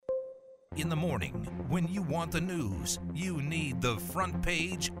In the morning, when you want the news, you need the front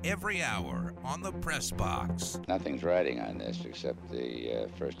page every hour on the Press Box. Nothing's riding on this except the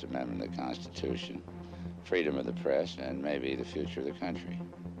First Amendment of the Constitution, freedom of the press, and maybe the future of the country.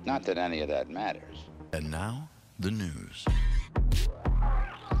 Not that any of that matters. And now, the news.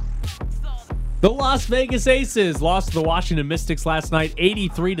 The Las Vegas Aces lost to the Washington Mystics last night,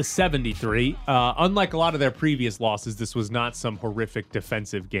 83-73. Unlike a lot of their previous losses, this was not some horrific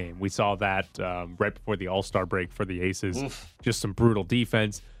defensive game. We saw that right before the All-Star break for the Aces. Just some brutal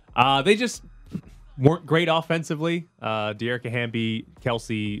defense. They just weren't great offensively. De'Erica Hamby,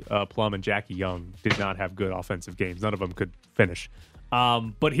 Kelsey Plum, and Jackie Young did not have good offensive games. None of them could finish.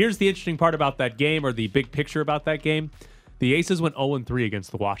 But here's the interesting part about that game, or the big picture about that game. The Aces went 0-3 against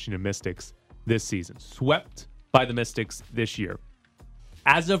the Washington Mystics this season, swept by the Mystics this year.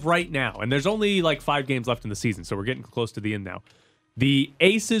 As of right now, and there's only like 5 games left in the season, so we're getting close to the end now. The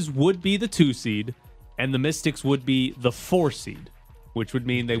Aces would be the 2 seed, and the Mystics would be the 4 seed, which would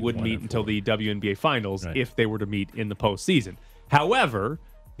mean they wouldn't meet until the WNBA Finals if they were to meet in the postseason. However,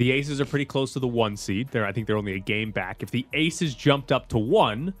 the Aces are pretty close to the 1 seed. I think they're only a game back. If the Aces jumped up to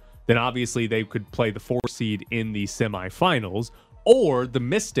 1, then obviously they could play the 4 seed in the semifinals. Or the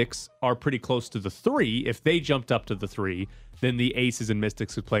Mystics are pretty close to the 3. If they jumped up to the 3, then the Aces and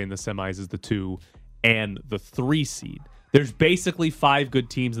Mystics would play in the semis as the 2 and the 3 seed. There's basically 5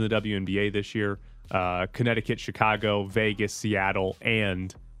 good teams in the WNBA this year. Connecticut, Chicago, Vegas, Seattle,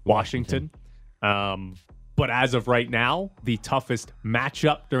 and Washington. But as of right now, the toughest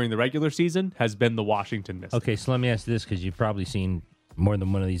matchup during the regular season has been the Washington Mystics. Okay, so let me ask you this, because you've probably seen more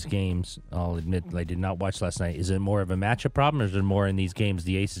than one of these games. I'll admit I did not watch last night. Is it more of a matchup problem, or is there more in these games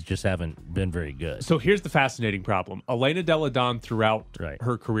the Aces just haven't been very good? So here's the fascinating problem. Elena Delle Donne throughout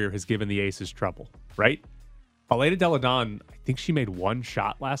her career has given the Aces trouble, right? Elena Delle Donne, I think she made 1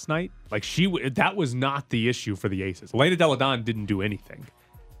 shot last night. Like that was not the issue for the Aces. Elena Delle Donne didn't do anything.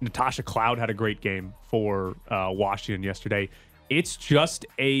 Natasha Cloud had a great game for Washington yesterday. It's just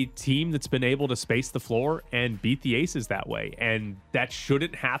a team that's been able to space the floor and beat the Aces that way. And that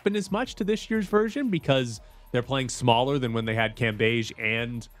shouldn't happen as much to this year's version because they're playing smaller than when they had Cambage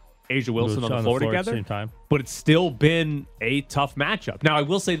and Asia Wilson on the floor together. At the same time. But it's still been a tough matchup. Now, I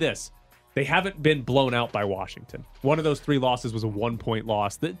will say this. They haven't been blown out by Washington. One of those 3 losses was a 1-point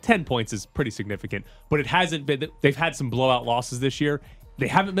loss. The 10 points is pretty significant. But it hasn't been. They've had some blowout losses this year. They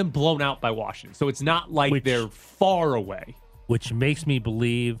haven't been blown out by Washington. So it's not like they're far away. Which makes me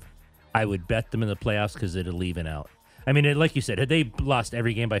believe I would bet them in the playoffs because it'll even out. I mean, like you said, had they lost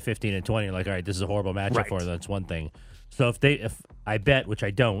every game by 15 and 20, you're like, all right, this is a horrible matchup for them. That's one thing. So if I bet, which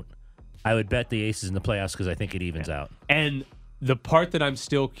I don't, I would bet the Aces in the playoffs because I think it evens out. And the part that I'm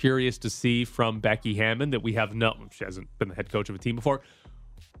still curious to see from Becky Hammon that we have she hasn't been the head coach of a team before.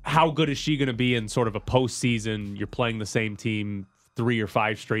 How good is she going to be in sort of a postseason? You're playing the same team 3 or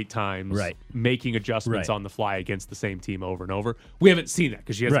 5 straight times, making adjustments on the fly against the same team over and over. We haven't seen that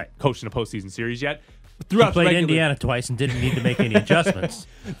because she hasn't coached in a postseason series yet. She played Indiana twice and didn't need to make any adjustments.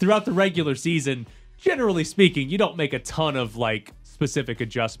 Throughout the regular season, generally speaking, you don't make a ton of specific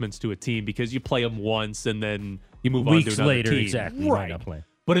adjustments to a team because you play them once and then you move on to another later, team. Exactly. Right.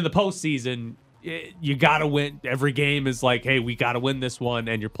 But in the postseason, you got to win. Every game is like, hey, we got to win this one,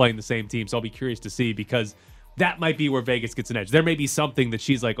 and you're playing the same team. So I'll be curious to see because that might be where Vegas gets an edge. There may be something that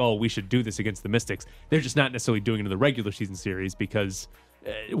she's like, oh, we should do this against the Mystics. They're just not necessarily doing it in the regular season series because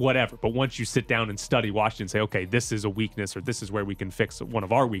whatever. But once you sit down and study Washington and say, okay, this is a weakness or this is where we can fix one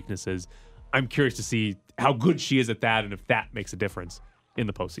of our weaknesses, I'm curious to see how good she is at that and if that makes a difference in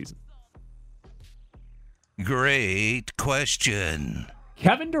the postseason. Great question.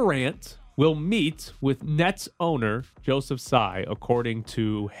 Kevin Durant will meet with Nets owner Joseph Tsai, according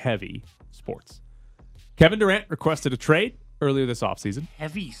to Heavy Sports. Kevin Durant requested a trade earlier this offseason.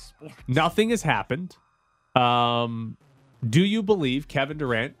 Heavy Sports. Nothing has happened. Do you believe Kevin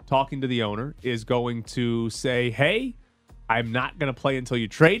Durant, talking to the owner, is going to say, hey, I'm not going to play until you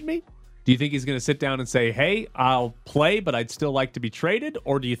trade me? Do you think he's going to sit down and say, hey, I'll play, but I'd still like to be traded?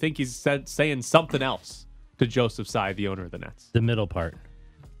 Or do you think he's saying something else to Joseph Tsai, the owner of the Nets? The middle part.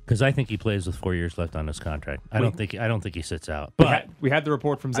 Because I think he plays with 4 years left on his contract. I don't think he sits out. But we had the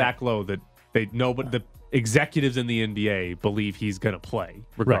report from Zach Lowe that they know, but the executives in the NBA believe he's going to play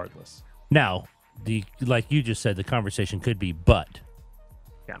regardless. Right. Now, like you just said, the conversation could be, but.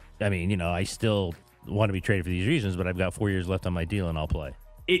 Yeah. I mean, I still want to be traded for these reasons, but I've got 4 years left on my deal and I'll play.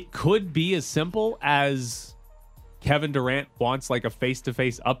 It could be as simple as Kevin Durant wants like a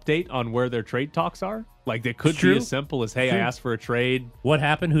face-to-face update on where their trade talks are. Like it could be as simple as, hey, I asked for a trade. What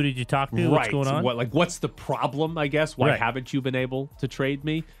happened? Who did you talk to? Right. What's going on? What's the problem, I guess? Why Right. haven't you been able to trade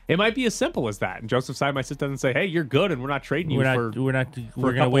me? It might be as simple as that. And Joseph Tsai might sit down and say, hey, you're good, and we're not trading you We're for going to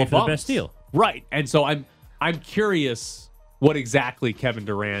couple wait of for the bumps. best deal. Right. And so I'm curious what exactly Kevin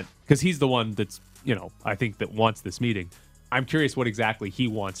Durant, because he's the one that's, I think that wants this meeting. I'm curious what exactly he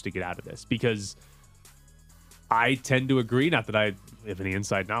wants to get out of this, because I tend to agree, not that I have any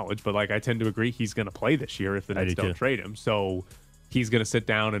inside knowledge, but like I tend to agree he's going to play this year if the Nets don't trade him. So he's going to sit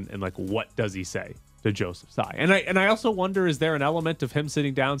down and like, what does he say to Joseph Tsai? And I also wonder, is there an element of him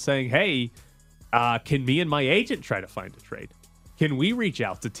sitting down saying, hey, can me and my agent try to find a trade? Can we reach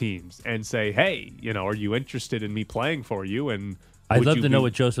out to teams and say, hey, are you interested in me playing for you? And I'd love to know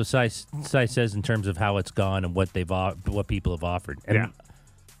what Joseph Tsai says in terms of how it's gone and what people have offered. And Yeah.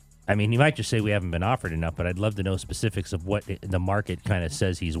 I mean, he might just say we haven't been offered enough, but I'd love to know specifics of what the market kind of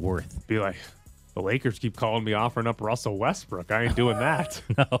says he's worth. Be like, the Lakers keep calling me offering up Russell Westbrook. I ain't doing that.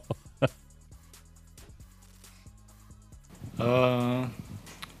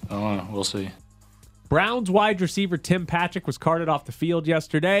 We'll see. Browns wide receiver Tim Patrick was carted off the field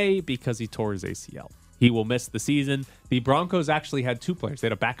yesterday because he tore his ACL. He will miss the season. The Broncos actually had two players. They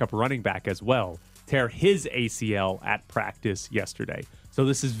had a backup running back as well tear his ACL at practice yesterday. So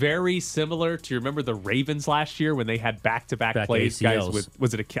this is very similar to, you remember the Ravens last year when they had back-to-back plays? ACLs.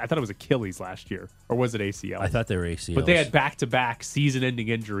 Guys, I thought it was Achilles last year, or was it ACL? I thought they were ACLs. But they had back-to-back season-ending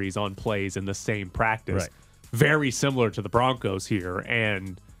injuries on plays in the same practice. Right. Very similar to the Broncos here.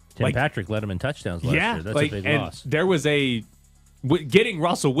 And Tim Patrick led him in touchdowns last year. That's a big loss. There was getting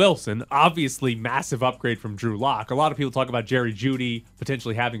Russell Wilson, obviously massive upgrade from Drew Lock. A lot of people talk about Jerry Jeudy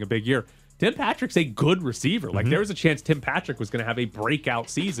potentially having a big year. Tim Patrick's a good receiver. Like, there was a chance Tim Patrick was going to have a breakout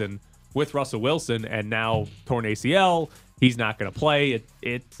season with Russell Wilson, and now torn ACL, he's not going to play.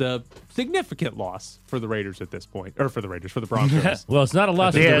 It's a significant loss for the Raiders at this point, or for the Broncos. Well, it's not a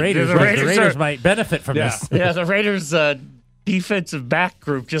loss for the Raiders. The Raiders might benefit from this. Yeah, the Raiders defensive back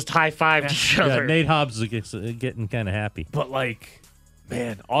group just high-fived each other. Nate Hobbs is getting kind of happy. But,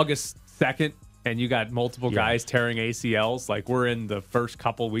 August 2nd, and you got multiple guys tearing ACLs. Like, we're in the first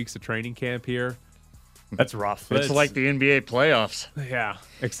couple weeks of training camp here. That's rough. It's like the NBA playoffs. Yeah,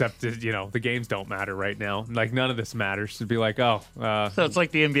 except, the games don't matter right now. Like, none of this matters. It'd be like, so it's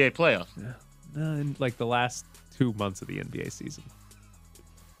like the NBA playoffs. in like the last 2 months of the NBA season.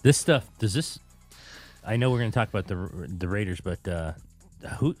 This stuff, I know we're going to talk about the Raiders, but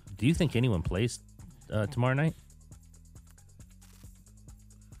who do you think anyone plays tomorrow night?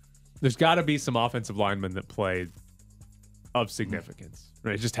 There's got to be some offensive linemen that play of significance.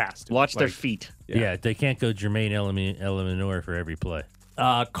 Right? It just has to. Watch their feet. Yeah, they can't go Jermaine Eleanor for every play.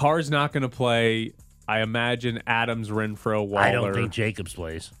 Carr's not going to play. I imagine Adams, Renfro, Waller. I don't think Jacobs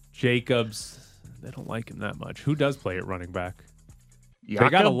plays. Jacobs, they don't like him that much. Who does play at running back? Jakob? They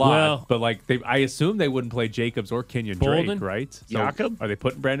got a lot, but I assume they wouldn't play Jacobs or Kenyon Bolden? Drake, right? So Jakob? are they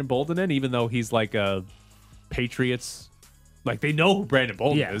putting Brandon Bolden in, even though he's like a Patriots? Like, they know who Brandon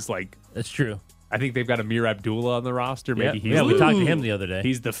Bolden is. Like, that's true. I think they've got Amir Abdullah on the roster. Maybe he's we talked to him the other day.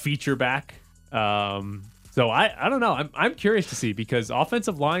 He's the feature back. So I don't know. I'm curious to see, because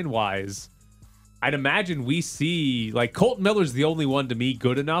offensive line wise, I'd imagine we see, like, Colton Miller's the only one to me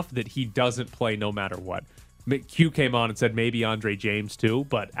good enough that he doesn't play no matter what. Q came on and said maybe Andre James too,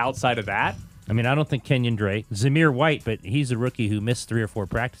 but outside of that, I mean, I don't think Kenyon Drake, Zamir White, but he's a rookie who missed 3 or 4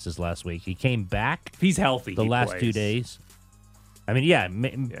 practices last week. He came back. if he's healthy, The he last plays. 2 days. I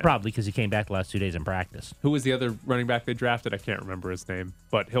mean, probably because he came back the last 2 days in practice. Who was the other running back they drafted? I can't remember his name,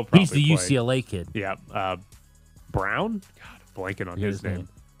 but he'll probably He's the play. UCLA kid. Yeah, Brown. God, I'm blanking on his name.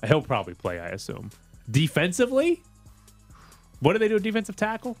 He'll probably play, I assume. Defensively, what do they do at defensive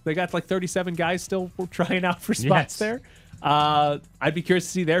tackle? They got like 37 guys still trying out for spots there. I'd be curious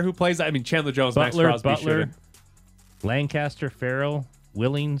to see there who plays. I mean, Chandler Jones, Max Crosby, Lancaster, Farrell,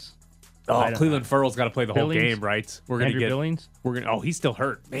 Willings. Cleveland Furl's got to play the whole Billings? game, right? We're gonna Andrew get Billings? We're gonna. Oh, he's still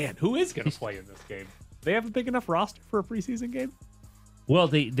hurt. Man, who is gonna play in this game? They have a big enough roster for a preseason game? Well,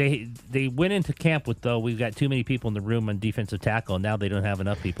 they went into camp with, though, we've got too many people in the room on defensive tackle, and now they don't have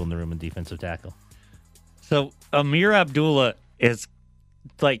enough people in the room on defensive tackle. So Amir Abdullah is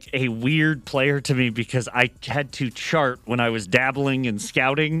like a weird player to me, because I had to chart when I was dabbling in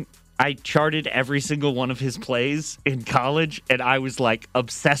scouting. I charted every single one of his plays in college, and I was like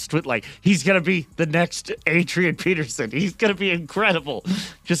obsessed with, like, he's going to be the next Adrian Peterson. He's going to be incredible,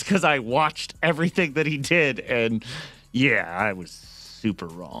 just because I watched everything that he did. And yeah, I was super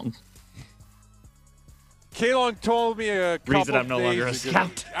wrong. Kalong told me a couple Reason I'm no longer a days ago-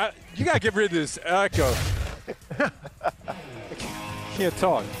 scout. You got to get rid of this echo. Can't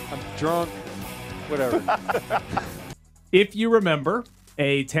talk. I'm drunk. Whatever. If you remember,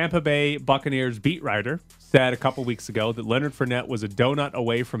 a Tampa Bay Buccaneers beat writer said a couple weeks ago that Leonard Fournette was a donut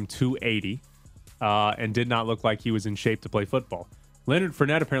away from 280 and did not look like he was in shape to play football. Leonard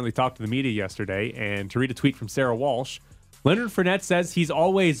Fournette apparently talked to the media yesterday, and to read a tweet from Sarah Walsh, Leonard Fournette says he's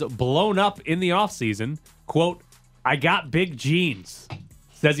always blown up in the offseason. Quote, I got big jeans.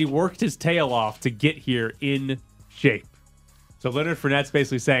 Says he worked his tail off to get here in shape. So Leonard Fournette's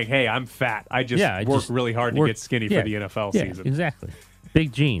basically saying, hey, I'm fat. I work really hard to get skinny for the NFL season. Exactly.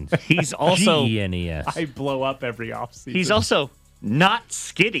 Big jeans. He's also G-E-N-E-S. I blow up every offseason. He's also not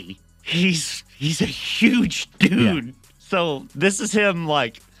skinny. He's a huge dude. Yeah. So this is him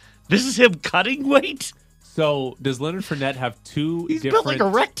cutting weight. So does Leonard Fournette have two He's different... built like a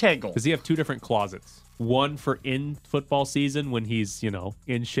rectangle. Does he have two different closets? One for in football season when he's,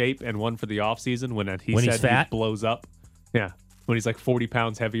 in shape, and one for the off season when he's fat? He blows up. Yeah. When he's like 40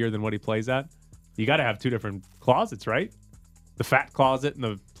 pounds heavier than what he plays at. You got to have two different closets, right? The fat closet and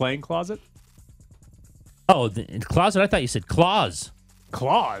the playing closet? Oh, the closet? I thought you said claws.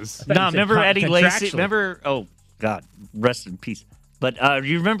 Claws? No, remember Eddie Lacy? Remember, oh, God, rest in peace. But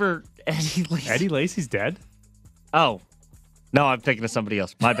you remember Eddie Lacy? Eddie Lacy's dead? Oh. No, I'm thinking of somebody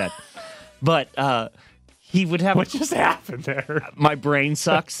else. My bad. But he would have... What just happened there? My brain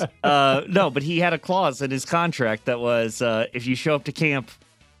sucks. No, but he had a clause in his contract that was if you show up to camp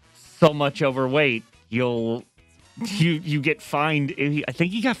so much overweight, you get fined. I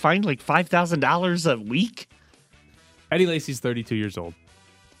think he got fined like $5,000 a week. Eddie Lacy's 32 years old.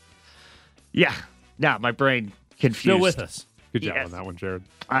 Yeah. Now my brain confused. Still with us. Good job on that one, Jared.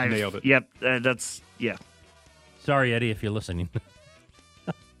 Nailed it. Yep. Yeah. Sorry, Eddie, if you're listening.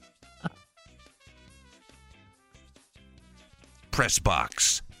 Press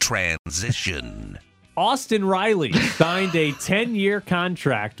box transition. Austin Riley signed a 10-year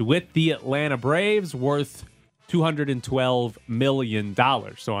contract with the Atlanta Braves worth $212 million.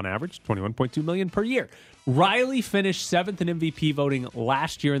 So on average, $21.2 million per year. Riley finished 7th in MVP voting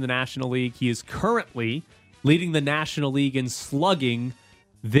last year in the National League. He is currently leading the National League in slugging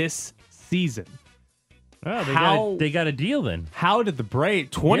this season. Oh, they got a deal then. How did the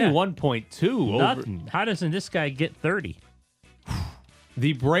Braves 21.2? Nothing. How doesn't this guy get 30?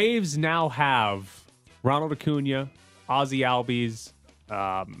 The Braves now have Ronald Acuna, Ozzie Albies,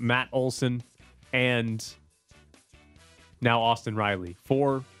 Matt Olson, and now Austin Riley.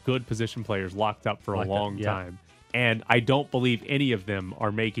 4 good position players locked up for a long time. And I don't believe any of them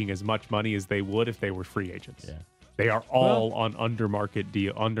are making as much money as they would if they were free agents. Yeah. They are all on under market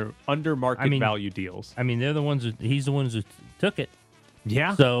value deals. I mean, they're the ones he's the ones who took it.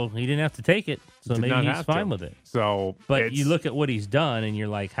 Yeah. So he didn't have to take it. So maybe he's fine with it. But you look at what he's done and you're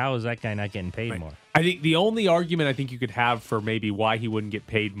like, how is that guy not getting paid more? I think the only argument I think you could have for maybe why he wouldn't get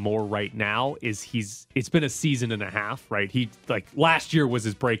paid more right now is it's been a season and a half, right? Last year was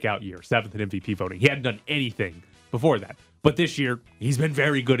his breakout year, 7th in MVP voting. He hadn't done anything before that. But this year, he's been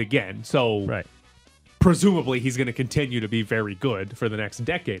very good again. So presumably he's going to continue to be very good for the next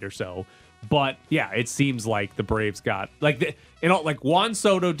decade or so. But yeah, it seems like the Braves got Juan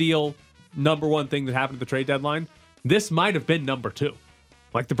Soto deal, number one thing that happened at the trade deadline. This might have been number 2.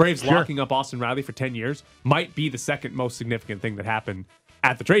 Like the Braves locking up Austin Riley for 10 years might be the second most significant thing that happened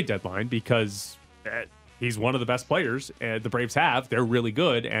at the trade deadline because he's one of the best players the Braves have. They're really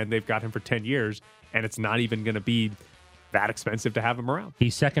good, and they've got him for 10 years, and it's not even going to be that expensive to have him around.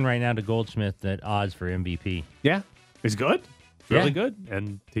 He's second right now to Goldsmith at odds for MVP. Yeah, he's good. Really good,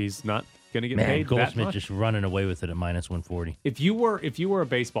 and he's not going to get paid Goldsmith that much. Just running away with it at minus 140. If you were a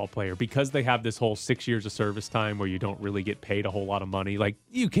baseball player, because they have this whole 6 years of service time where you don't really get paid a whole lot of money, like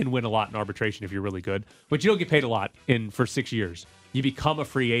you can win a lot in arbitration if you're really good, but you don't get paid a lot for 6 years. You become a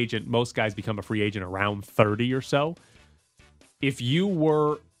free agent. Most guys become a free agent around 30 or so. If you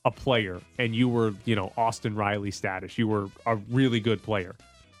were a player and you were, Austin Riley status, you were a really good player,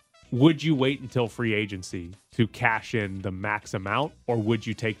 would you wait until free agency to cash in the max amount, or would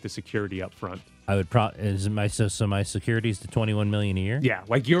you take the security up front? I would my security is the $21 million a year? Yeah,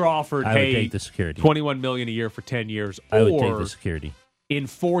 like you're offered, I would take the security. $21 million a year for 10 years. I would take the security. In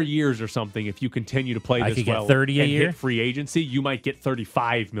 4 years or something, if you continue to play I this could well get 30 a and year? hit free agency, you might get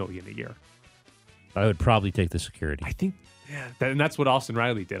 $35 million a year. I would probably take the security. I think, and that's what Austin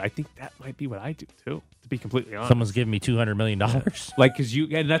Riley did. I think that might be what I do too, to be completely honest. Someone's giving me $200 million.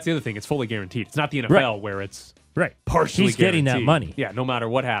 And that's the other thing. It's fully guaranteed. It's not the NFL where it's partially He's getting guaranteed. that money. Yeah, no matter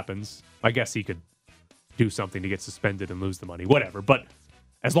what happens. I guess he could do something to get suspended and lose the money, whatever. But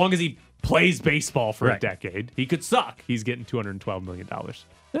as long as he plays baseball for a decade, he could suck. He's getting $212 million.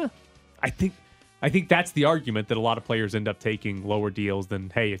 Yeah, I think I think that's the argument that a lot of players end up taking lower deals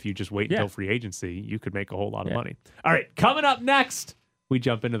than, hey, if you just wait until free agency, you could make a whole lot of money. All right, coming up next, we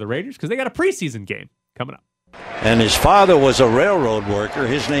jump into the Raiders because they got a preseason game coming up. And his father was a railroad worker.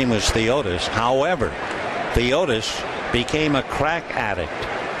 His name was Theotis. However, Theotis became a crack addict.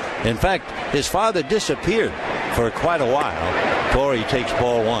 In fact, his father disappeared for quite a while. Torrey takes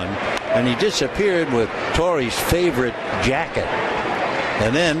ball 1, and he disappeared with Torrey's favorite jacket.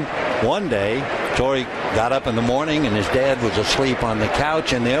 And then one day, Torrey got up in the morning, and his dad was asleep on the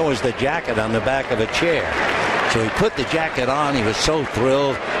couch, and there was the jacket on the back of a chair. So he put the jacket on. He was so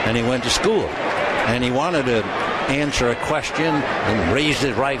thrilled, and he went to school. And he wanted to answer a question and raised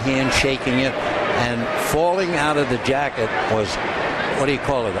his right hand, shaking it, and falling out of the jacket was, what do you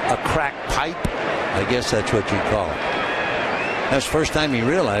call it, a crack pipe? I guess that's what you call it. That's the first time he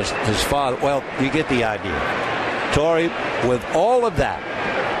realized his father, well, you get the idea. Torrey, with all of that,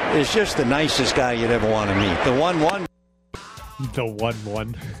 is just the nicest guy you'd ever want to meet. The 1-1. The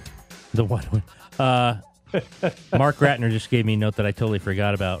 1-1. The 1-1. Mark Ratner just gave me a note that I totally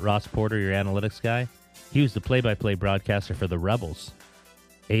forgot about. Ross Porter, your analytics guy. He was the play-by-play broadcaster for the Rebels,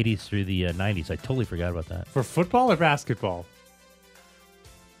 80s through the 90s. I totally forgot about that. For football or basketball?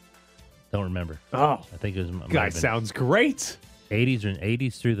 Don't remember. Oh, I think it was. Guy sounds great.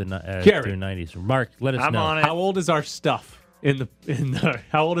 80s through the through 90s. Mark, let us know. on it. How old is our stuff in the?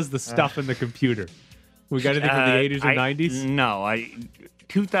 How old is the stuff in the computer? We got anything from the 80s or 90s? No,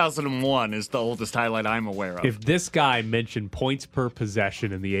 2001 is the oldest highlight I'm aware of. If this guy mentioned points per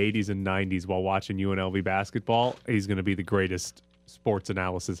possession in the 80s and 90s while watching UNLV basketball, he's going to be the greatest sports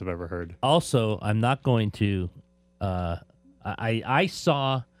analysis I've ever heard. Also, I'm not going to. I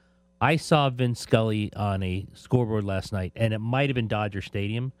saw Vince Scully on a scoreboard last night, and it might have been Dodger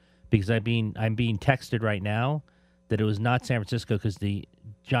Stadium because I'm being texted right now that it was not San Francisco because the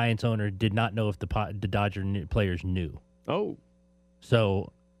Giants owner did not know if the Dodger players knew. Oh.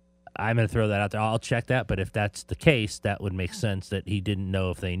 So I'm going to throw that out there. I'll check that, but if that's the case, that would make sense that he didn't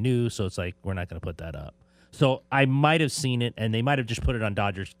know if they knew, so it's like we're not going to put that up. So I might have seen it, and they might have just put it on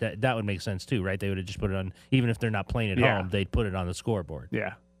Dodgers. That would make sense, too, right? They would have just put it on, even if they're not playing at home, they'd put it on the scoreboard.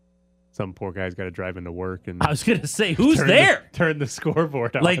 Yeah. Some poor guy's got to drive into work. And I was going to say, who's there? Turn the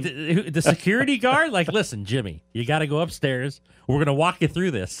scoreboard on. Like the security guard? Like, listen, Jimmy, you got to go upstairs. We're going to walk you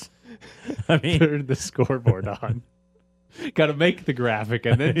through this. I mean, turn the scoreboard on. Got to make the graphic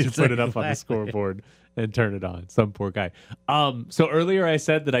and then just put it up on the scoreboard and turn it on. Some poor guy. So earlier I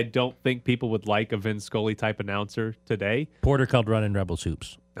said that I don't think people would like a Vince Scully type announcer today. Porter called running Rebels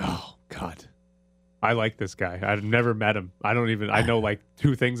hoops. Oh, God. I like this guy. I've never met him. I know like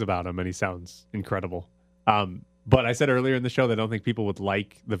 2 things about him, and he sounds incredible. But I said earlier in the show that I don't think people would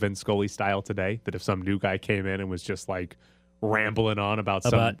like the Vince Scully style today, that if some new guy came in and was just like rambling on about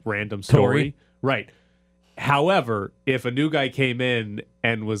some random story. Right. However, if a new guy came in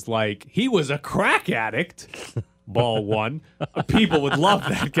and was like, he was a crack addict, ball 1, people would love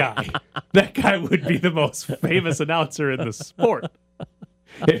that guy. That guy would be the most famous announcer in the sport.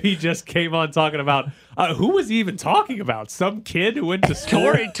 If he just came on talking about, who was he even talking about? Some kid who went to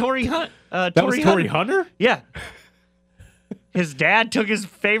school? Torrey Hunt. That was Torrey Hunter? Yeah. His dad took his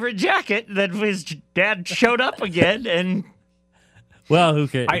favorite jacket, then his dad showed up again, and... Well, who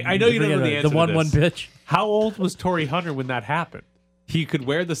cares? I know you don't know the answer to the 1-1 pitch. How old was Torrey Hunter when that happened? He could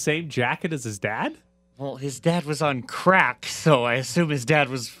wear the same jacket as his dad? Well, his dad was on crack, so I assume his dad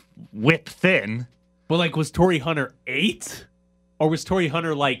was whip thin. Well, like, was Torrey Hunter 8? Or was Torrey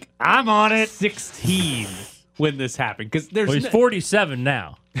Hunter, like, I'm on it, 16 when this happened? Because he's 47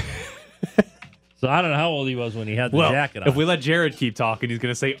 now. So I don't know how old he was when he had the jacket on. If we let Jared keep talking, he's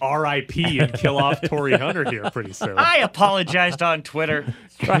going to say R.I.P. and kill off Torrey Hunter here pretty soon. I apologized on Twitter.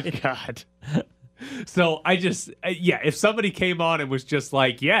 My God. So I just, if somebody came on and was just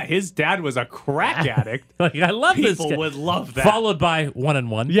like, yeah, his dad was a crack addict. Like, I love this guy. People would love that. Followed by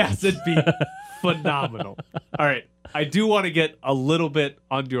 1-1. Yes, it'd be phenomenal. All right. I do want to get a little bit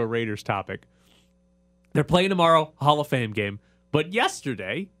onto a Raiders topic. They're playing tomorrow, Hall of Fame game. But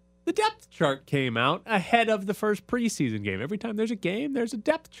yesterday, the depth chart came out ahead of the first preseason game. Every time there's a game, there's a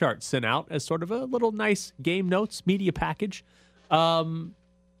depth chart sent out as sort of a little nice game notes media package.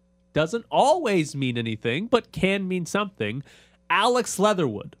 Doesn't always mean anything, but can mean something. Alex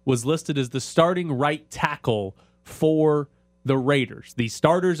Leatherwood was listed as the starting right tackle for the Raiders. The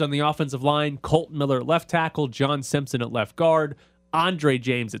starters on the offensive line, Colton Miller at left tackle, John Simpson at left guard, Andre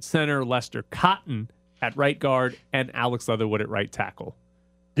James at center, Lester Cotton at right guard, and Alex Leatherwood at right tackle.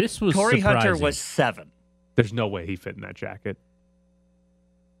 This was Torrey surprising. Hunter was 7. There's no way he fit in that jacket.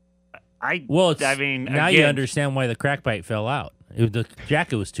 Now you understand why the crack bite fell out. The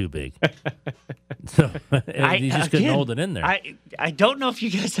jacket was too big. So you just couldn't hold it in there. I don't know if you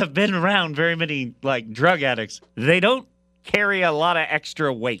guys have been around very many like drug addicts. They don't carry a lot of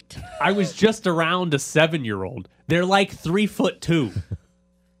extra weight. I was just around a 7-year-old. They're like 3'2".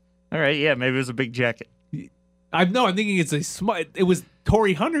 All right, yeah, maybe it was a big jacket. I'm thinking it's a small. It was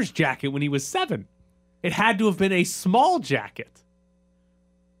Torrey Hunter's jacket when he was 7. It had to have been a small jacket.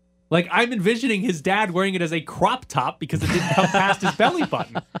 Like, I'm envisioning his dad wearing it as a crop top because it didn't come past his belly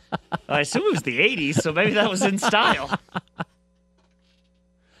button. I assume it was the 80s, so maybe that was in style.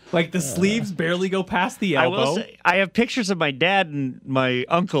 Like, the sleeves barely go past the elbow. I will say, I have pictures of my dad and my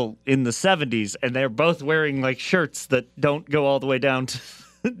uncle in the 70s, and they're both wearing, like, shirts that don't go all the way down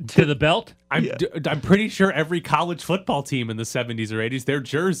to the belt? I'm pretty sure every college football team in the 70s or 80s, their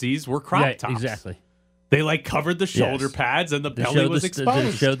jerseys were crop tops. Exactly. They like covered the shoulder pads and the belly was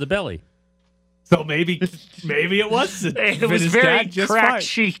exposed. Showed the belly. So maybe it was. It was very crack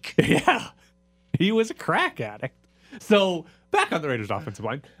chic. Yeah, he was a crack addict. So back on the Raiders' offensive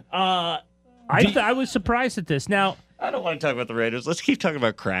line. I was surprised at this. Now I don't want to talk about the Raiders. Let's keep talking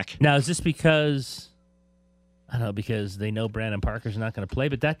about crack. Now is this because? I don't know, because they know Brandon Parker's not going to play,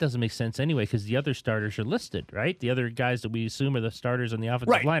 but that doesn't make sense anyway because the other starters are listed, right? The other guys that we assume are the starters on the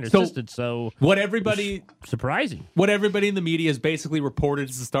offensive line are listed, so surprising. What everybody in the media has basically reported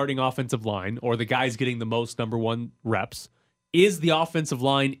as the starting offensive line, or the guys getting the most number one reps, is the offensive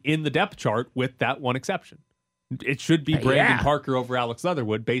line in the depth chart with that one exception. It should be Brandon Parker over Alex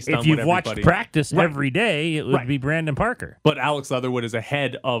Leatherwood based on what everybody... If you've watched practice every day, it would be Brandon Parker. But Alex Leatherwood is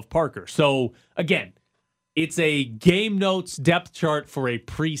ahead of Parker. So, again... It's a game notes depth chart for a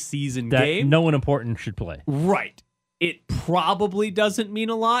preseason game. No one important should play. Right. It probably doesn't mean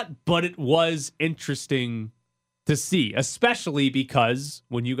a lot, but it was interesting to see, especially because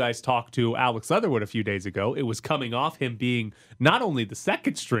when you guys talked to Alex Leatherwood a few days ago, it was coming off him being not only the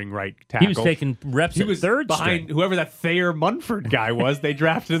second string right tackle. He was taking reps at third behind string. Whoever that Thayer Munford guy was, they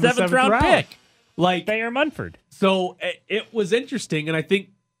drafted in the 7th round pick. Like Thayer Munford. So it was interesting, and I think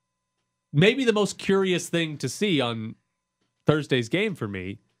maybe the most curious thing to see on Thursday's game for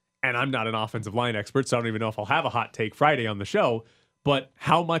me, and I'm not an offensive line expert, so I don't even know if I'll have a hot take Friday on the show, but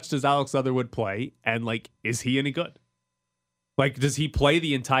how much does Alex Leatherwood play, and, like, is he any good? Like, does he play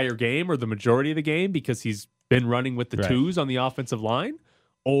the entire game or the majority of the game because he's been running with the twos on the offensive line?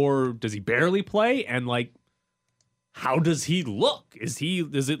 Or does he barely play, and, like, how does he look? Does he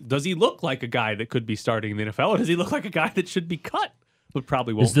look like a guy that could be starting in the NFL, or does he look like a guy that should be cut? But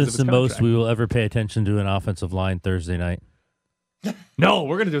probably won't. Is this the most we will ever pay attention to an offensive line Thursday night? No,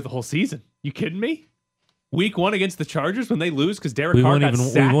 we're going to do it the whole season. You kidding me? Week 1 against the Chargers when they lose because Derek Carr got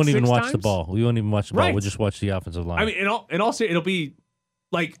sacked we won't even watch times? the ball. We won't even watch the ball. We'll just watch the offensive line. I mean, in all seriousness, it'll be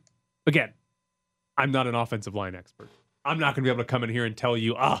like, again, I'm not an offensive line expert. I'm not going to be able to come in here and tell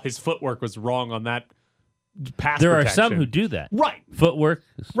you, his footwork was wrong on that pass There protection. are some who do that. Right. Footwork,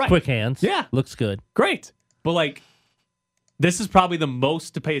 quick hands. Yeah. Looks good. Great. But, like, this is probably the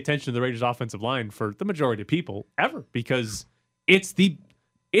most to pay attention to the Raiders' offensive line for the majority of people ever because it's the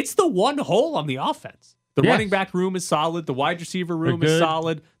one hole on the offense. The running back room is solid. The wide receiver room is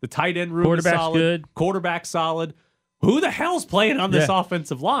solid. The tight end room is solid. Good. Quarterback's solid. Who the hell's playing on this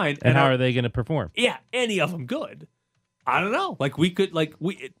offensive line? And how are they going to perform? Yeah, any of them good. I don't know. Like we've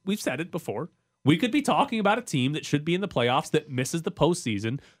said it before. We could be talking about a team that should be in the playoffs that misses the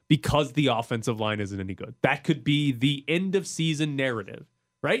postseason because the offensive line isn't any good. That could be the end of season narrative,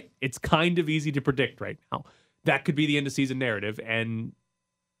 right? It's kind of easy to predict right now. That could be the end of season narrative, and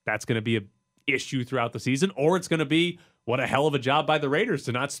that's going to be an issue throughout the season, or it's going to be what a hell of a job by the Raiders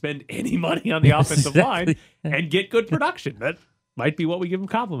to not spend any money on the offensive line and get good production. That might be what we give them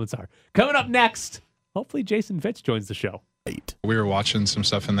compliments are. Coming up next, hopefully Jason Fitz joins the show. We were watching some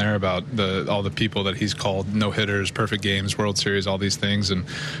stuff in there about all the people that he's called no-hitters, perfect games, World Series, all these things. And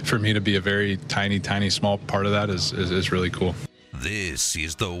for me to be a very tiny, small part of that is really cool. This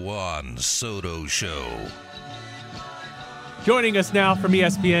is the Juan Soto Show. Joining us now from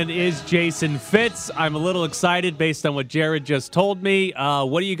ESPN is Jason Fitz. I'm a little excited based on what Jared just told me.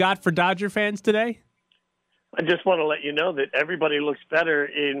 What do you got for Dodger fans today? I just want to let you know that everybody looks better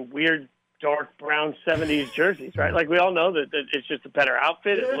in weird dark brown 70s jerseys, right? Like we all know that it's just a better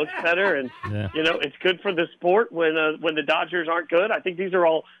outfit. It looks better, and you know it's good for the sport when the Dodgers aren't good. I think these are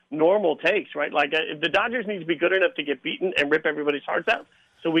all normal takes, right? Like the Dodgers need to be good enough to get beaten and rip everybody's hearts out,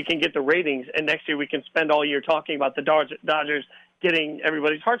 so we can get the ratings, and next year we can spend all year talking about the Dodgers getting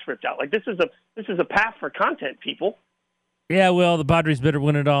everybody's hearts ripped out. Like this is a path for content, people. Yeah, well, the Padres better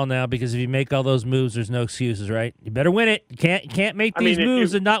win it all now because if you make all those moves, there's no excuses, right? You better win it. You can't make these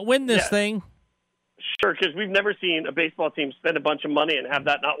moves and not win this thing. Sure, because we've never seen a baseball team spend a bunch of money and have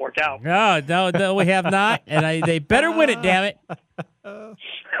that not work out. No, we have not, and they better win it. Damn it!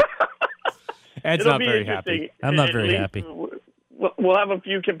 Ed's not very happy. I'm not very happy. We'll have a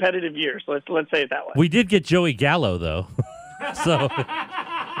few competitive years. Let's say it that way. We did get Joey Gallo though, so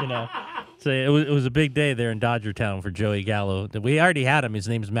so it was a big day there in Dodger Town for Joey Gallo. We already had him. His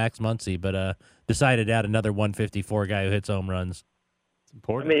name's Max Muncy, but decided to add another 154 guy who hits home runs. It's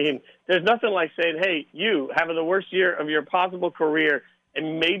important. I mean, there's nothing like saying, "Hey, you having the worst year of your possible career,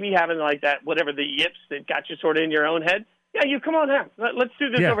 and maybe having like that whatever the yips that got you sort of in your own head." Yeah, you come on now. Let's do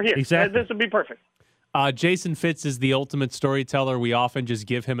this over here. Exactly. This would be perfect. Jason Fitz is the ultimate storyteller. We often just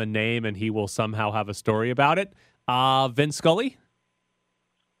give him a name, and he will somehow have a story about it. Vin Scully?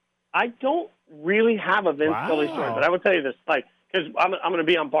 I don't really have a Vin Scully story, but I will tell you this, because I'm going to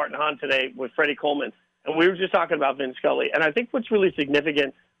be on Bart and Hahn today with Freddie Coleman, and we were just talking about Vin Scully. And I think what's really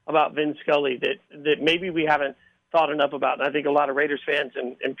significant about Vin Scully that maybe we haven't thought enough about, and I think a lot of Raiders fans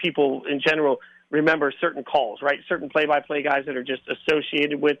and people in general remember certain calls, right? Certain play-by-play guys that are just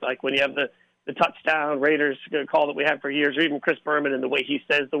associated with, like when you have the touchdown Raiders call that we had for years, or even Chris Berman and the way he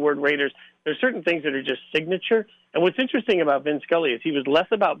says the word Raiders. There's certain things that are just signature. And what's interesting about Vin Scully is he was less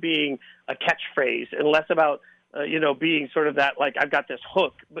about being a catchphrase and less about, being sort of that, like, I've got this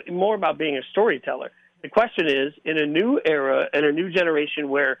hook, but more about being a storyteller. The question is, in a new era and a new generation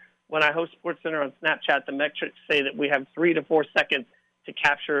where when I host SportsCenter on Snapchat, the metrics say that we have 3 to 4 seconds to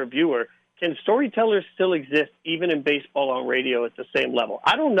capture a viewer, can storytellers still exist even in baseball on radio at the same level?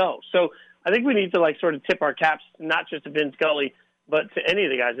 I don't know. So I think we need to sort of tip our caps, not just to Vin Scully, but to any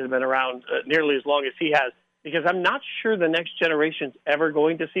of the guys that have been around nearly as long as he has, because I'm not sure the next generation's ever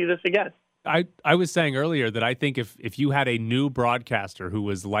going to see this again. I was saying earlier that I think if you had a new broadcaster who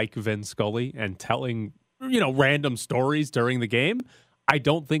was like Vin Scully and telling, random stories during the game, I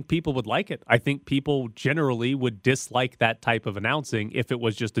don't think people would like it. I think people generally would dislike that type of announcing if it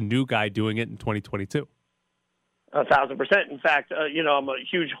was just a new guy doing it in 2022. 1,000%. In fact, I'm a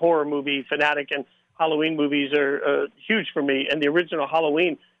huge horror movie fanatic, and Halloween movies are huge for me. And the original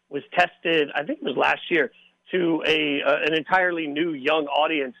Halloween was tested, I think it was last year, to an entirely new young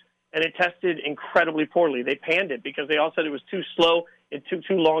audience, and it tested incredibly poorly. They panned it because they all said it was too slow, it took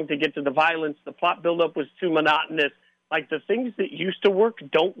too long to get to the violence, the plot buildup was too monotonous. Like, the things that used to work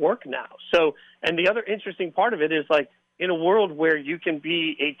don't work now. So, and the other interesting part of it is, in a world where you can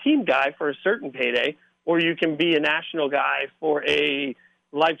be a team guy for a certain payday, or you can be a national guy for a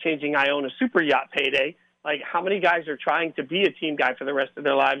life-changing Iona super yacht payday, how many guys are trying to be a team guy for the rest of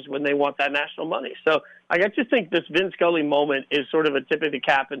their lives when they want that national money? So I just think this Vin Scully moment is sort of a tip of the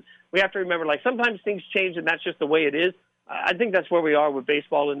cap, and we have to remember, sometimes things change, and that's just the way it is. I think that's where we are with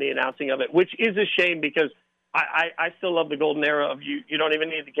baseball and the announcing of it, which is a shame because I still love the golden era of you don't even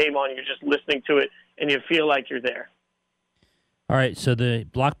need the game on, you're just listening to it, and you feel like you're there. All right, so the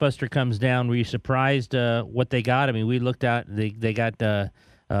blockbuster comes down. Were you surprised what they got? I mean, we looked at they got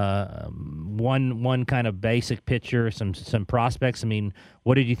one kind of basic picture, some prospects. I mean,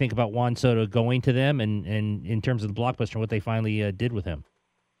 what did you think about Juan Soto going to them, and in terms of the blockbuster, what they finally did with him?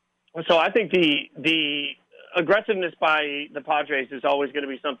 So I think the aggressiveness by the Padres is always going to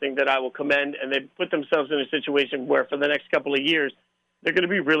be something that I will commend, and they put themselves in a situation where for the next couple of years they're going to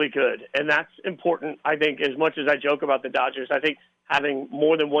be really good, and that's important. I think as much as I joke about the Dodgers, I think having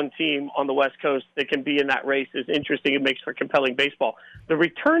more than one team on the West Coast that can be in that race is interesting. It makes for compelling baseball. The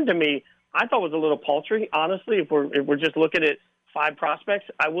return to me, I thought was a little paltry, honestly, if we're just looking at 5 prospects.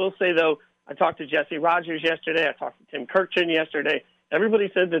 I will say, though, I talked to Jesse Rogers yesterday. I talked to Tim Kirkchin yesterday.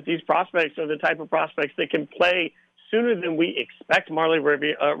 Everybody said that these prospects are the type of prospects that can play sooner than we expect. Marley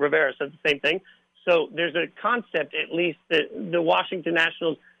Rivera said the same thing. So there's a concept, at least, that the Washington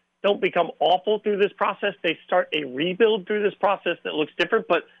Nationals don't become awful through this process. They start a rebuild through this process that looks different.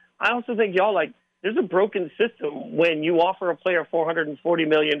 But I also think, there's a broken system when you offer a player $440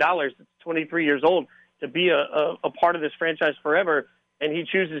 million that's 23 years old to be a part of this franchise forever, and he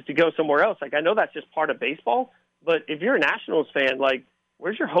chooses to go somewhere else. I know that's just part of baseball, but if you're a Nationals fan,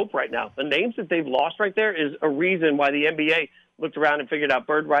 where's your hope right now? The names that they've lost right there is a reason why the NBA looked around and figured out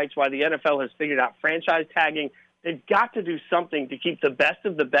bird rights, why the NFL has figured out franchise tagging. They've got to do something to keep the best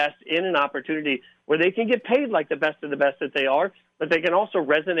of the best in an opportunity where they can get paid like the best of the best that they are, but they can also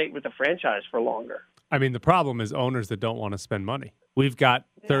resonate with the franchise for longer. I mean, the problem is owners that don't want to spend money. We've got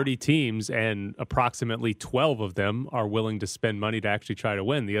 30 teams, and approximately 12 of them are willing to spend money to actually try to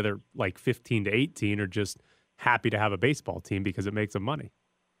win. The other, 15 to 18 are just happy to have a baseball team because it makes them money.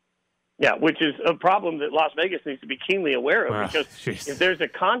 Yeah, which is a problem that Las Vegas needs to be keenly aware of, because if there's a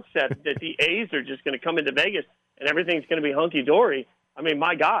concept that the A's are just going to come into Vegas and everything's going to be hunky-dory, I mean,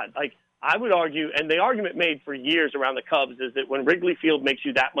 my God, I would argue, and the argument made for years around the Cubs is that when Wrigley Field makes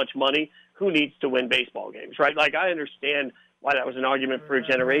you that much money, who needs to win baseball games, right? Like, I understand why that was an argument for a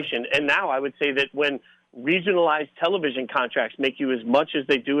generation. And now I would say that when regionalized television contracts make you as much as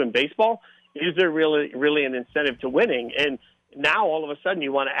they do in baseball, is there really an incentive to winning? And now all of a sudden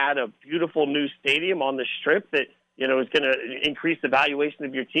you want to add a beautiful new stadium on the Strip that, is going to increase the valuation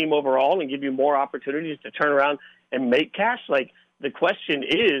of your team overall and give you more opportunities to turn around and make cash. Like, the question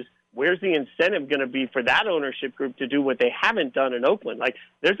is, where's the incentive going to be for that ownership group to do what they haven't done in Oakland? Like,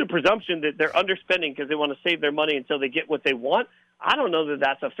 there's a presumption that they're underspending because they want to save their money until they get what they want. I don't know that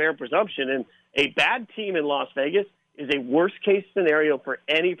that's a fair presumption. And a bad team in Las Vegas is a worst-case scenario for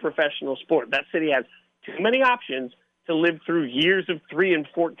any professional sport. That city has too many options to live through years of 3-14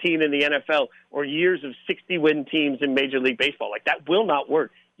 in the NFL or years of 60-win teams in Major League Baseball. Like, that will not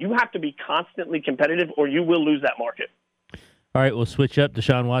work. You have to be constantly competitive or you will lose that market. All right, we'll switch up.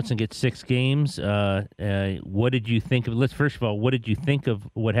 Deshaun Watson gets 6 games. What did you think of? First of all, what did you think of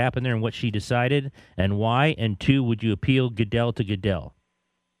what happened there and what she decided and why? And 2, would you appeal Goodell to Goodell?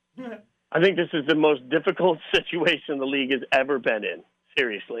 I think this is the most difficult situation the league has ever been in,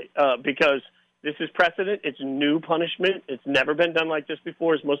 seriously, because this is precedent. It's new punishment. It's never been done like this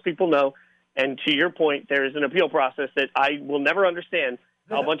before, as most people know. And to your point, there is an appeal process that I will never understand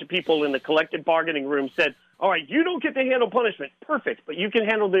how a bunch of people in the collective bargaining room said, all right, you don't get to handle punishment. Perfect, but you can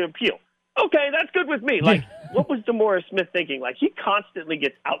handle the appeal. Okay, that's good with me. Like, what was DeMaurice Smith thinking? Like, he constantly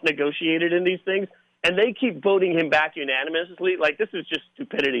gets out-negotiated in these things, and they keep voting him back unanimously. Like, this is just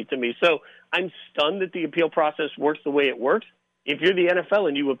stupidity to me. So I'm stunned that the appeal process works the way it works. If you're the NFL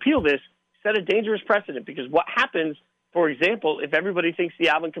and you appeal this, set a dangerous precedent, because what happens, for example, if everybody thinks the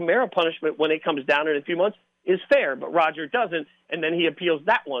Alvin Kamara punishment when it comes down in a few months is fair, but Roger doesn't, and then he appeals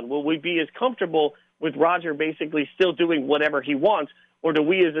that one, will we be as comfortable with Roger basically still doing whatever he wants, or do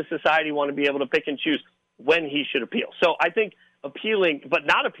we as a society want to be able to pick and choose when he should appeal? So I think appealing, but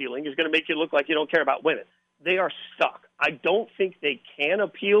not appealing, is going to make you look like you don't care about women. They are stuck. I don't think they can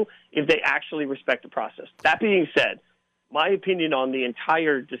appeal if they actually respect the process. That being said, my opinion on the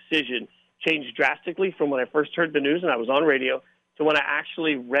entire decision changed drastically from when I first heard the news and I was on radio to when I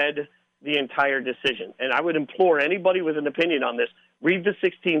actually read the entire decision. And I would implore anybody with an opinion on this, read the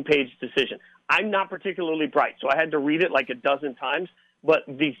 16-page decision. I'm not particularly bright, so I had to read it like a dozen times. But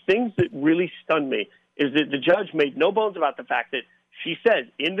the things that really stunned me is that the judge made no bones about the fact that she says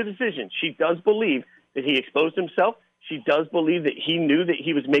in the decision she does believe that he exposed himself. She does believe that he knew that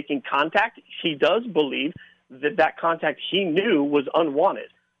he was making contact. She does believe that that contact he knew was unwanted.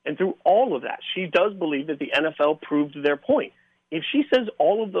 And through all of that, she does believe that the NFL proved their point. If she says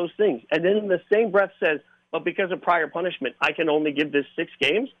all of those things and then in the same breath says, but because of prior punishment, I can only give this 6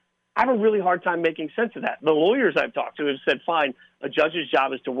 games, I have a really hard time making sense of that. The lawyers I've talked to have said, fine, a judge's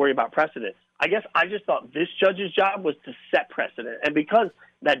job is to worry about precedent. I guess I just thought this judge's job was to set precedent. And because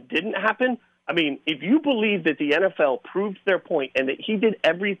that didn't happen, I mean, if you believe that the NFL proved their point and that he did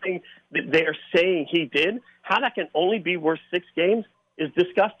everything that they're saying he did, how that can only be worth 6 games is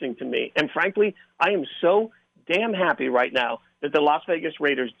disgusting to me. And frankly, I am so damn happy right now that the Las Vegas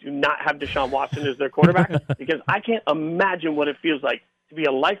Raiders do not have Deshaun Watson as their quarterback, because I can't imagine what it feels like to be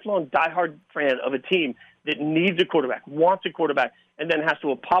a lifelong diehard fan of a team that needs a quarterback, wants a quarterback, and then has to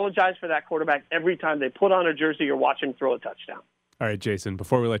apologize for that quarterback every time they put on a jersey or watch him throw a touchdown. All right, Jason,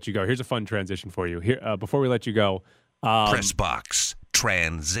 before we let you go, here's a fun transition for you. Here, before we let you go. Press box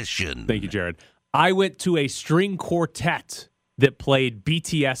transition. Thank you, Jared. I went to a string quartet that played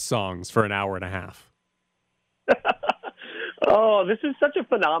BTS songs for an hour and a half. Oh, this is such a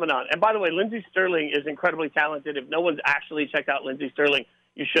phenomenon. And by the way, Lindsey Sterling is incredibly talented. If no one's actually checked out Lindsey Sterling,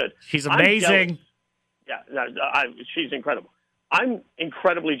 you should. She's amazing. She's incredible. I'm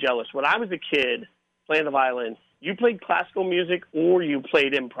incredibly jealous. When I was a kid playing the violin, you played classical music or you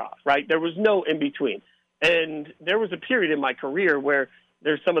played improv, right? There was no in between. And there was a period in my career where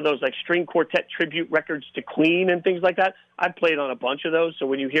there's some of those like string quartet tribute records to Queen and things like that. I played on a bunch of those. So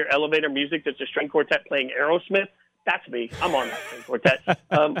when you hear elevator music that's a string quartet playing Aerosmith, that's me. I'm on that string quartet.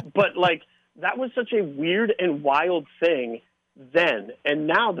 But like, that was such a weird and wild thing then. And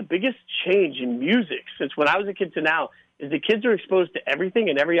now the biggest change in music since when I was a kid to now is the kids are exposed to everything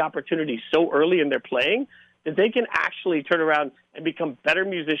and every opportunity so early in their playing that they can actually turn around and become better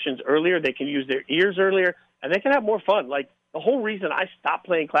musicians earlier. They can use their ears earlier, and they can have more fun. Like, the whole reason I stopped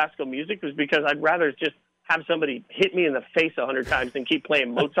playing classical music was because I'd rather just have somebody hit me in the face 100 times than keep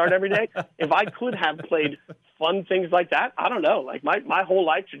playing Mozart every day. If I could have played fun things like that, I don't know. Like, my whole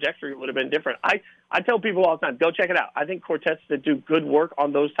life trajectory would have been different. I tell people all the time, go check it out. I think quartets that do good work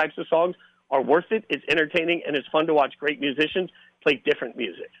on those types of songs are worth it. It's entertaining, and it's fun to watch great musicians play different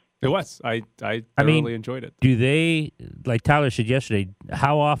music. It was. I thoroughly enjoyed it. Do they, like Tyler said yesterday,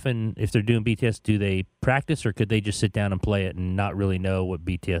 how often, if they're doing BTS, do they practice, or could they just sit down and play it and not really know what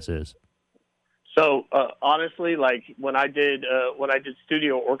BTS is? So honestly, like when I did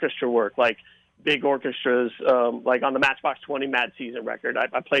studio orchestra work, like big orchestras, like on the Matchbox 20 Mad Season record,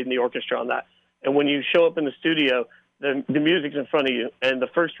 I played in the orchestra on that. And when you show up in the studio, the music's in front of you, and the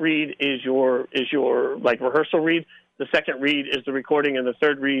first read is your like rehearsal read. The second read is the recording, and the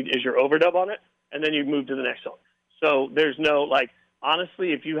third read is your overdub on it, and then you move to the next song. So there's no, like,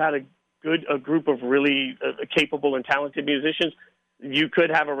 honestly, if you had a group of really capable and talented musicians, you could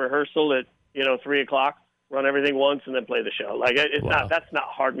have a rehearsal at 3:00, run everything once, and then play the show. Like that's not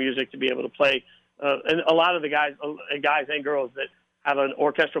hard music to be able to play. And a lot of the guys and girls that have an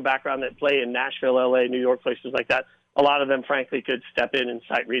orchestral background that play in Nashville, LA, New York, places like that, a lot of them, frankly, could step in and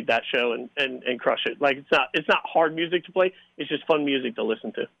sight read that show and crush it. Like it's not hard music to play. It's just fun music to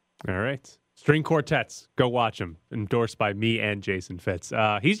listen to. All right. String quartets. Go watch them. Endorsed by me and Jason Fitz.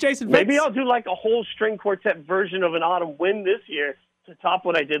 He's Jason Fitz. Maybe I'll do like a whole string quartet version of an Autumn Wind this year to top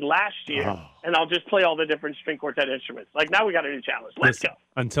what I did last year, and I'll just play all the different string quartet instruments. Like, now we got a new challenge. Let's go.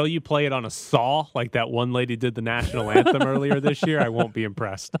 Until you play it on a saw, like that one lady did the national anthem earlier this year, I won't be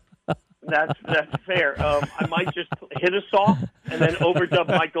impressed. That's fair. I might just hit a saw and then overdub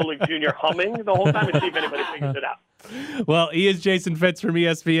Mike Golick Jr. humming the whole time and see if anybody figures it out. Well, he is Jason Fitz from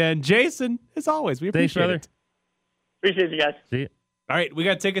ESPN. Jason, as always, we appreciate it. Appreciate you guys. See you. All right, we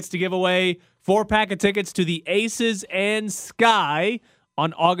got tickets to give away. 4-pack of tickets to the Aces and Sky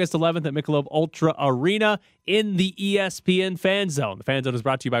on August 11th at Michelob Ultra Arena in the ESPN Fan Zone. The Fan Zone is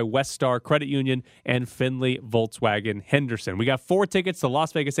brought to you by West Star Credit Union and Findlay Volkswagen Henderson. We got 4 tickets to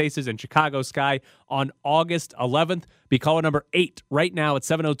Las Vegas Aces and Chicago Sky on August 11th. Be caller number 8 right now at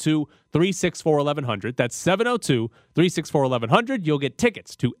 702-364-1100. That's 702-364-1100. You'll get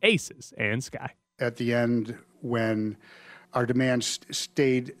tickets to Aces and Sky. At the end, when our demand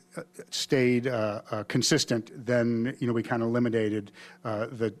stayed consistent, then we kind of eliminated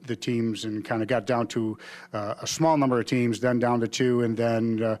the teams and kind of got down to a small number of teams, then down to 2, and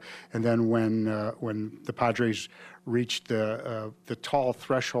then when the Padres reached the tall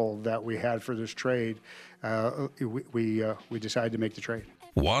threshold that we had for this trade, we decided to make the trade.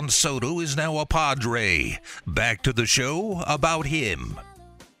 Juan Soto is now a Padre. Back to the show about him.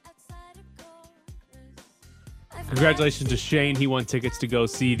 Congratulations to Shane. He won tickets to go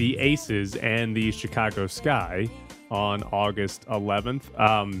see the Aces and the Chicago Sky on August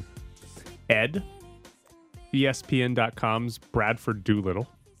 11th. Ed, ESPN.com's Bradford Doolittle.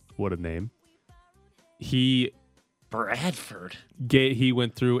 What a name. Bradford. He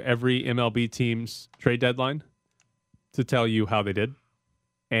went through every MLB team's trade deadline to tell you how they did.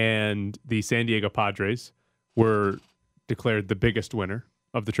 And the San Diego Padres were declared the biggest winner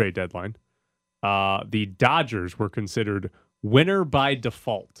of the trade deadline. The Dodgers were considered winner by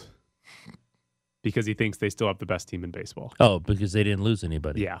default because he thinks they still have the best team in baseball. Oh, because they didn't lose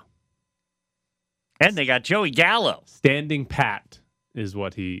anybody. Yeah. And they got Joey Gallo. Standing pat is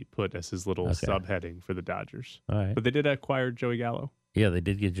what he put as his little subheading for the Dodgers. All right. But they did acquire Joey Gallo. Yeah, they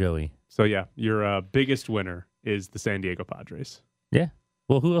did get Joey. So, yeah, your biggest winner is the San Diego Padres. Yeah.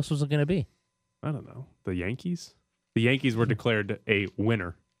 Well, who else was it going to be? I don't know. The Yankees? The Yankees were declared a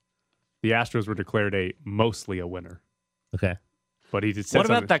winner. The Astros were declared mostly a winner. Okay. But he said what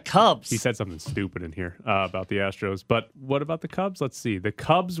about the Cubs? He said something stupid in here about the Astros. But what about the Cubs? Let's see. The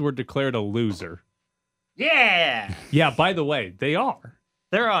Cubs were declared a loser. Yeah. Yeah, by the way, they are.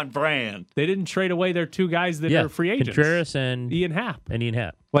 They're on brand. They didn't trade away their 2 guys that are free agents. Contreras and Ian Happ.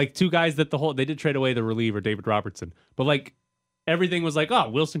 Like 2 guys that they did trade away the reliever, David Robertson. But everything was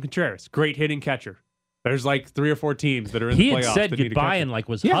Wilson Contreras, great hitting catcher. There's 3 or 4 teams that are in the playoffs. He had said goodbye and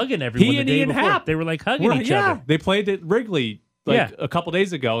was hugging everyone the day Ian before. Happ. They were hugging each other. They played at Wrigley a couple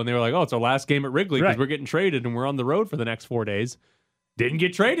days ago, and they were oh, it's our last game at Wrigley because we're getting traded and we're on the road for the next 4 days. Didn't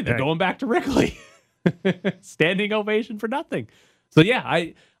get traded. They're going back to Wrigley. Standing ovation for nothing. So yeah,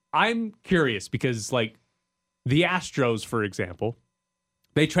 I'm curious because the Astros, for example,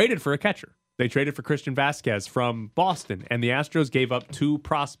 they traded for a catcher. They traded for Christian Vasquez from Boston, and the Astros gave up 2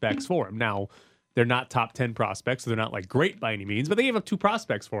 prospects for him. Now, they're not top 10 prospects, so they're not great by any means, but they gave up 2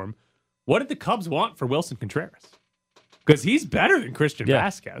 prospects for him. What did the Cubs want for Wilson Contreras? Because he's better than Christian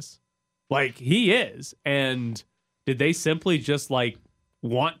Vasquez. He is. And did they simply just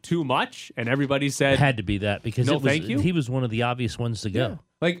want too much? And everybody said, it had to be that because thank you. He was one of the obvious ones to go.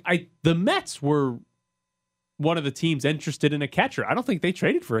 The Mets were one of the teams interested in a catcher. I don't think they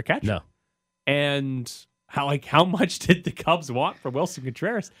traded for a catcher. No. And how much did the Cubs want for Wilson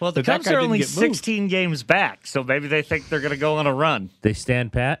Contreras? Well, the Cubs are only 16 games back, so maybe they think they're going to go on a run. They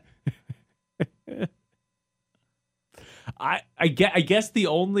stand pat? I guess the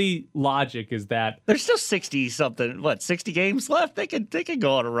only logic is that there's still 60 games left. They could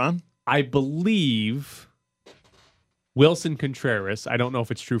go on a run. I believe Wilson Contreras, I don't know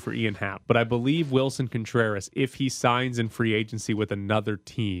if it's true for Ian Happ, but I believe Wilson Contreras, if he signs in free agency with another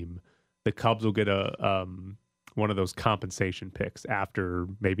team, the Cubs will get a one of those compensation picks after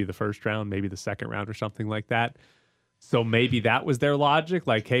maybe the first round, maybe the second round or something like that. So maybe that was their logic.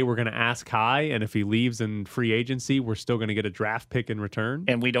 Like, hey, we're going to ask high, and if he leaves in free agency, we're still going to get a draft pick in return.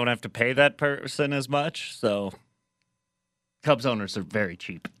 And we don't have to pay that person as much. So Cubs owners are very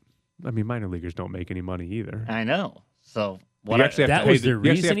cheap. I mean, minor leaguers don't make any money either. I know. So that was the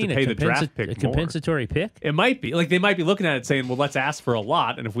reasoning, a compensatory pick? It might be. Like, they might be looking at it saying, well, let's ask for a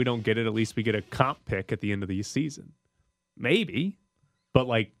lot, and if we don't get it, at least we get a comp pick at the end of the season. Maybe. But,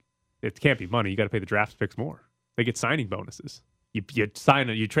 like, it can't be money. You got to pay the draft picks more. They get signing bonuses. You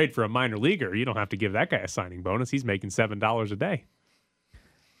trade for a minor leaguer. You don't have to give that guy a signing bonus. He's making $7 a day.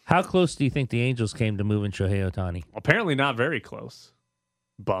 How close do you think the Angels came to moving Shohei Ohtani? Apparently not very close.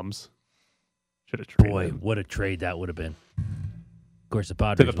 Bums. Should have traded him. What a trade that would have been. Of course, the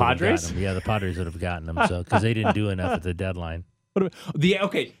Padres. To the Padres? Yeah, the Padres would have gotten him. So because they didn't do enough at the deadline.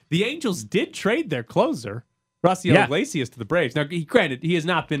 The Angels did trade their closer, Rafael Iglesias, to the Braves. Now, granted, he has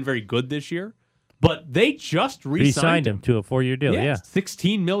not been very good this year, but they just re-signed him to a 4-year deal. Yeah,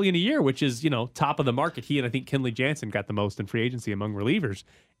 $16 million a year, which is top of the market. He and I think Kenley Jansen got the most in free agency among relievers,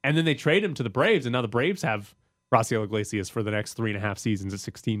 and then they trade him to the Braves, and now the Braves have Rafael Iglesias for the next 3.5 seasons at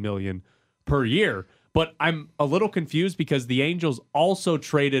 $16 million per year. But I'm a little confused because the Angels also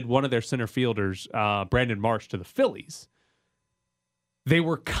traded one of their center fielders, Brandon Marsh, to the Phillies. They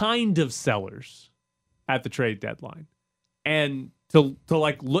were kind of sellers at the trade deadline. And to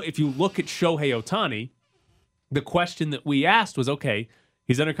look, if you look at Shohei Ohtani, the question that we asked was, okay,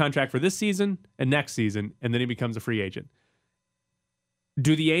 he's under contract for this season and next season, and then he becomes a free agent.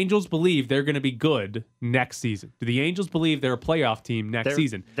 Do the Angels believe they're going to be good next season? Do the Angels believe they're a playoff team next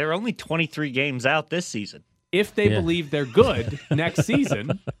season? They're only 23 games out this season. If they believe they're good next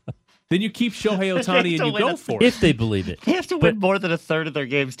season, then you keep Shohei Ohtani and you go for it. If they believe it. They have to win more than a third of their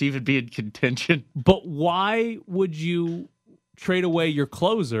games to even be in contention. But why would you trade away your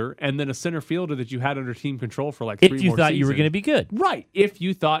closer and then a center fielder that you had under team control for like 3 more seasons? If you thought you were going to be good. Right. If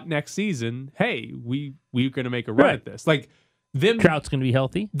you thought next season, hey, we're going to make a run at this. Like, Trout's going to be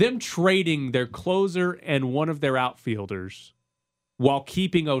healthy. Them trading their closer and one of their outfielders while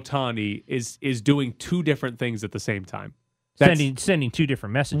keeping Ohtani is doing two different things at the same time. Sending two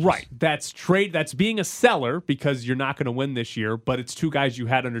different messages. Right. That's being a seller because you're not going to win this year, but it's two guys you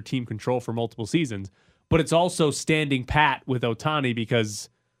had under team control for multiple seasons. But it's also standing pat with Ohtani because,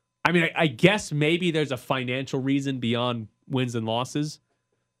 I mean, I guess maybe there's a financial reason beyond wins and losses.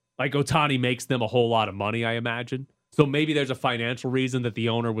 Like Ohtani makes them a whole lot of money, I imagine. So maybe there's a financial reason that the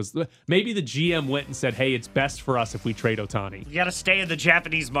owner was... Maybe the GM went and said, hey, it's best for us if we trade Ohtani. You got to stay in the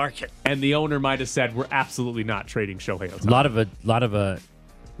Japanese market. And the owner might have said, we're absolutely not trading Shohei Ohtani. A lot of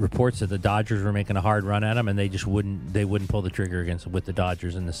reports that the Dodgers were making a hard run at him, and they just wouldn't pull the trigger with the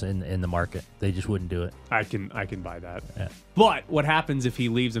Dodgers in the market. They just wouldn't do it. I can buy that. Yeah. But what happens if he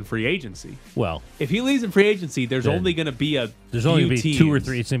leaves in free agency? Well, if he leaves in free agency, there's only going to be there's only going to be 2 or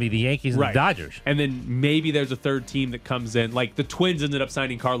 3. It's going to be the Yankees and the Dodgers, and then maybe there's a third team that comes in. Like the Twins ended up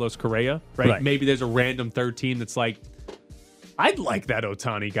signing Carlos Correa, right? Maybe there's a random third team that's like, I'd like that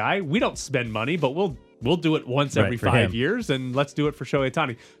Ohtani guy. We don't spend money, but we'll do it once every 5 years, and let's do it for Shohei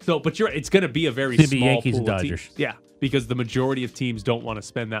Ohtani. So, but it's going to be a very small Yankees pool and Dodgers. Yeah, because the majority of teams don't want to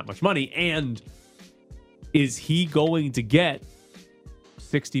spend that much money. And is he going to get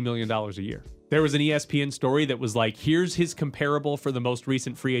 $60 million a year? There was an ESPN story that was like, here's his comparable for the most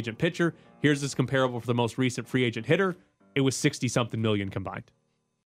recent free agent pitcher. Here's his comparable for the most recent free agent hitter. It was 60-something million combined.